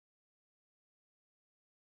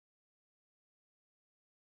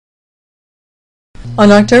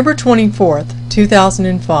On October 24,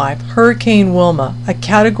 2005, Hurricane Wilma, a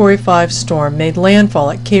Category 5 storm, made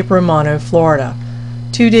landfall at Cape Romano, Florida.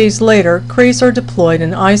 2 days later, CRASAR deployed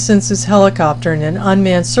an iSENSYS helicopter and an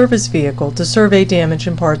unmanned surface vehicle to survey damage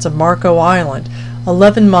in parts of Marco Island,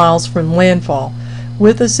 11 miles from landfall,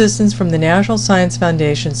 with assistance from the National Science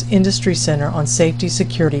Foundation's Industry Center on Safety,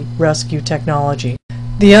 Security, Rescue Technology.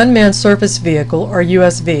 The Unmanned Surface Vehicle, or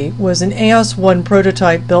USV, was an AOS-1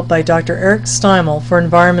 prototype built by Dr. Eric Steimle for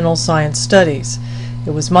environmental science studies.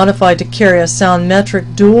 It was modified to carry a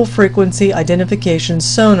sound-metric dual-frequency identification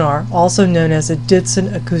sonar, also known as a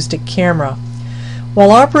Ditson acoustic camera.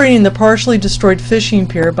 While operating the partially destroyed fishing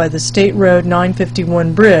pier by the State Road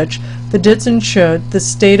 951 bridge, the Ditson showed the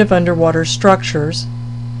state of underwater structures,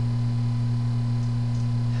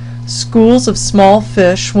 schools of small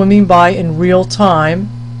fish swimming by in real time,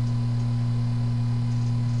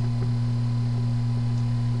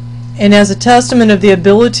 and as a testament of the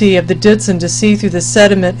ability of the Ditson to see through the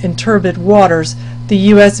sediment and turbid waters,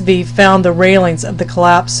 the USV found the railings of the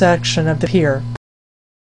collapsed section of the pier.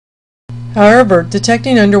 However,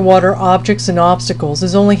 detecting underwater objects and obstacles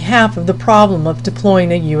is only half of the problem of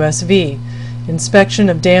deploying a USV. Inspection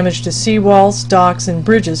of damage to seawalls, docks, and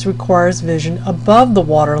bridges requires vision above the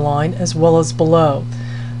waterline as well as below.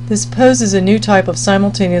 This poses a new type of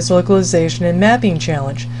simultaneous localization and mapping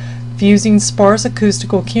challenge, fusing sparse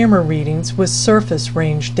acoustical camera readings with surface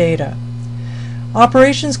range data.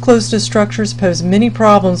 Operations close to structures pose many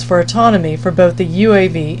problems for autonomy for both the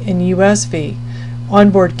UAV and USV.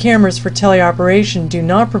 Onboard cameras for teleoperation do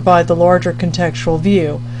not provide the larger contextual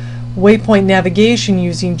view. Waypoint navigation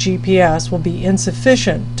using GPS will be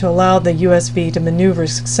insufficient to allow the USV to maneuver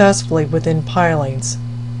successfully within pilings.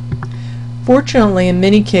 Fortunately, in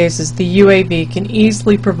many cases, the UAV can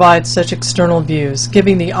easily provide such external views,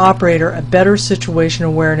 giving the operator a better situation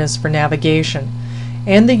awareness for navigation.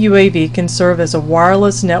 And the UAV can serve as a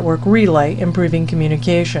wireless network relay, improving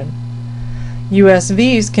communication.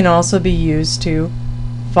 USVs can also be used to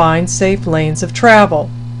find safe lanes of travel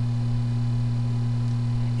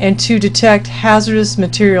and to detect hazardous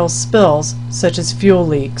material spills such as fuel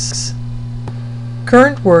leaks.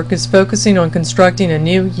 Current work is focusing on constructing a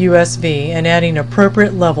new USV and adding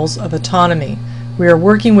appropriate levels of autonomy. We are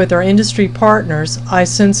working with our industry partners,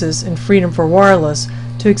 iSENSYS and Freedom for Wireless,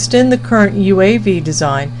 to extend the current UAV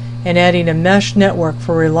design and adding a mesh network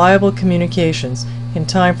for reliable communications in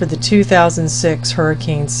time for the 2006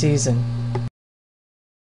 hurricane season.